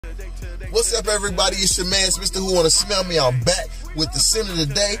What's up, everybody? It's your man, Mr. Who Wanna Smell Me. I'm back with the sin of the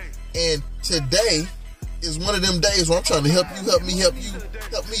day, and today is one of them days where I'm trying to help you, help me, help you,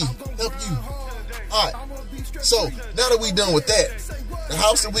 help me, help you. All right. So now that we done with that, the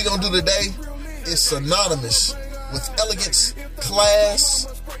house that we gonna do today is synonymous with elegance, class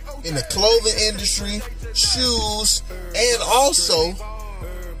in the clothing industry, shoes, and also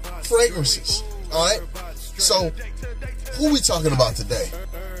fragrances. All right. So who we talking about today?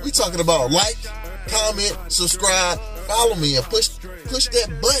 We talking about like, comment, subscribe, follow me, and push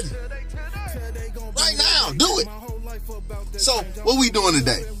that button right now. Do it. So what we doing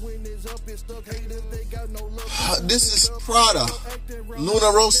today? This is Prada,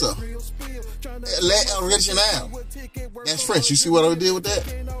 Rosa, Original. That's French. You see what I did with that?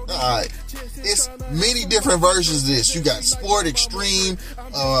 All right. It's many different versions of this. You got Sport, Extreme,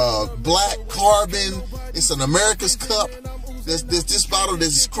 Black, Carbon. It's an America's Cup. This bottle,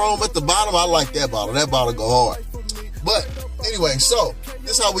 this chrome at the bottom. I like that bottle. That bottle go hard. But anyway, so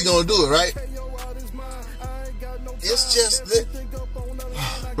this is how we gonna do it, right? It's just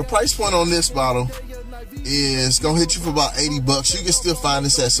the price point on this bottle is gonna hit you for about $80. You can still find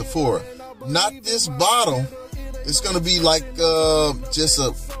this at Sephora. Not this bottle. It's gonna be like just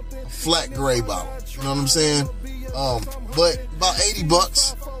a flat gray bottle. You know what I'm saying? But about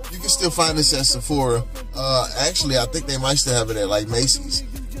 $80. You can still find this at Sephora. Actually, I think they might still have it at like Macy's.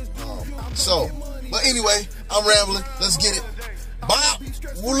 But anyway, I'm rambling. Let's get it. Bob,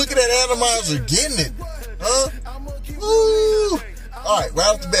 ooh, look at that atomizer getting it, huh? Woo! All right, right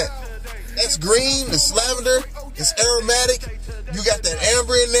off the bat. That's green. It's lavender. It's aromatic. You got that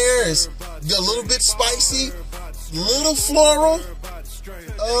amber in there. It's a little bit spicy, little floral.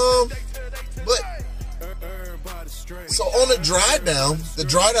 But so on the dry down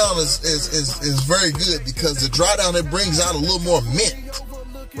is very good because the dry down, it brings out a little more mint,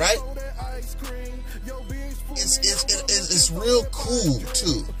 right? It's real cool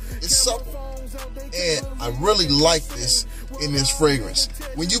too. It's supple, and I really like this in this fragrance.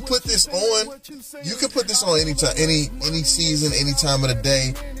 When you put this on, you can put this on anytime, any season, any time of the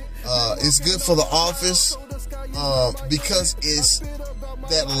day. It's good for the office because it's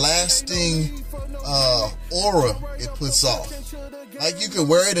that lasting aura it puts off. Like you can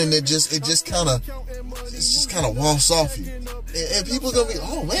wear it and it just kind of wafts off you, and people gonna be,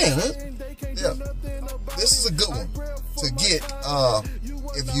 oh man, yeah. This is a good one to get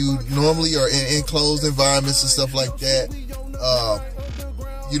if you normally are in enclosed environments and stuff like that.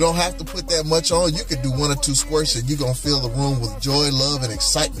 You don't have to put that much on. You can do 1 or 2 squirts and you're gonna fill the room with joy, love, and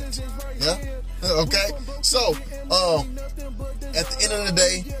excitement. Yeah. Okay. So at the end of the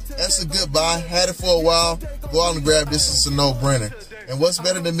day, that's a good buy. Had it for a while. Go out and grab this. It's a no-brainer. And what's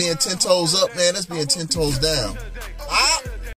better than being 10 toes up, man? That's being 10 toes down.